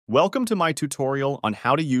Welcome to my tutorial on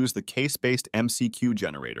how to use the case-based MCQ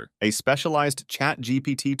generator, a specialized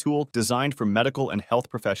ChatGPT tool designed for medical and health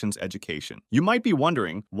professions education. You might be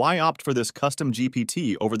wondering, why opt for this custom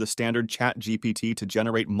GPT over the standard ChatGPT to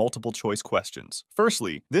generate multiple-choice questions?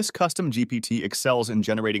 Firstly, this custom GPT excels in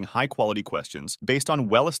generating high-quality questions based on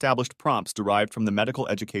well-established prompts derived from the medical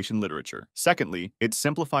education literature. Secondly, it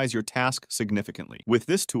simplifies your task significantly. With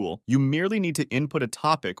this tool, you merely need to input a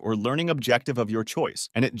topic or learning objective of your choice,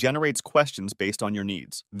 and it generates questions based on your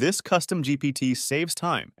needs. This custom GPT saves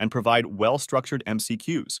time and provides well-structured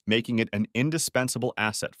MCQs, making it an indispensable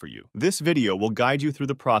asset for you. This video will guide you through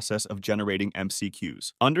the process of generating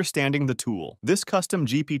MCQs. Understanding the tool. This custom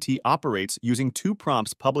GPT operates using two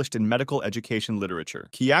prompts published in medical education literature,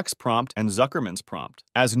 Kiak's prompt and Zuckerman's prompt.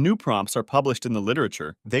 As new prompts are published in the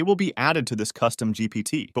literature, they will be added to this custom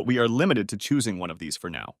GPT, but we are limited to choosing one of these for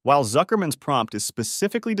now. While Zuckerman's prompt is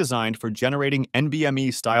specifically designed for generating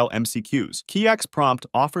NBME-style MCQs, Kiak's prompt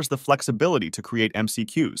offers the flexibility to create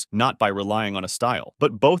MCQs, not by relying on a style,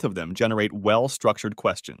 but both of them generate well-structured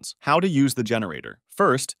questions. How to use the generator.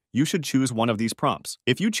 First, you should choose one of these prompts.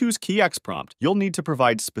 If you choose Kiak's prompt, you'll need to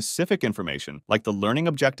provide specific information like the learning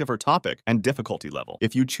objective or topic and difficulty level.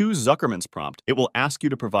 If you choose Zuckerman's prompt, it will ask you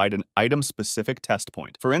to provide an item-specific test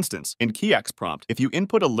point. For instance, in Kiak's prompt, if you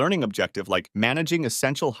input a learning objective like managing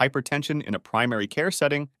essential hypertension in a primary care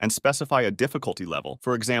setting and specify a difficulty level,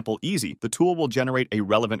 for example, easy, the tool will generate a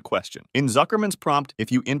relevant question. In Zuckerman's prompt,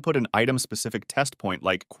 if you input an item-specific test point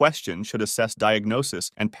like question should assess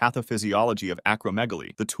diagnosis and pathophysiology of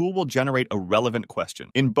acromegaly, the tool will generate a relevant question.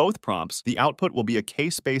 In both prompts, the output will be a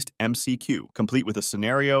case-based MCQ, complete with a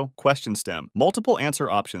scenario, question stem, multiple answer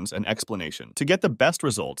options, and explanation. To get the best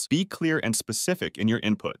results, be clear and specific in your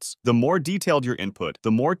inputs. The more detailed your input,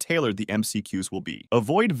 the more tailored the MCQs will be.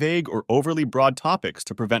 Avoid vague or overly broad topics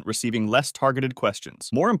to prevent receiving less targeted questions.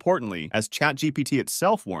 More importantly, as ChatGPT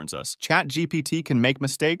itself warns us, ChatGPT can make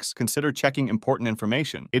mistakes. Consider checking important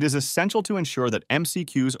information. It is essential to ensure that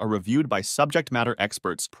MCQs are reviewed by subject matter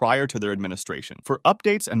experts prior to their administration. For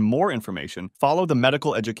updates and more information, follow the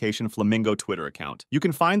Medical Education Flamingo Twitter account. You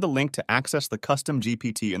can find the link to access the custom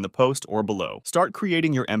GPT in the post or below. Start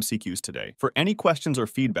creating your MCQs today. For any questions or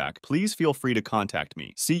feedback, please feel free to contact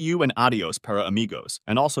me. See you and adios para amigos.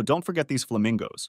 And also, don't forget these flamingos.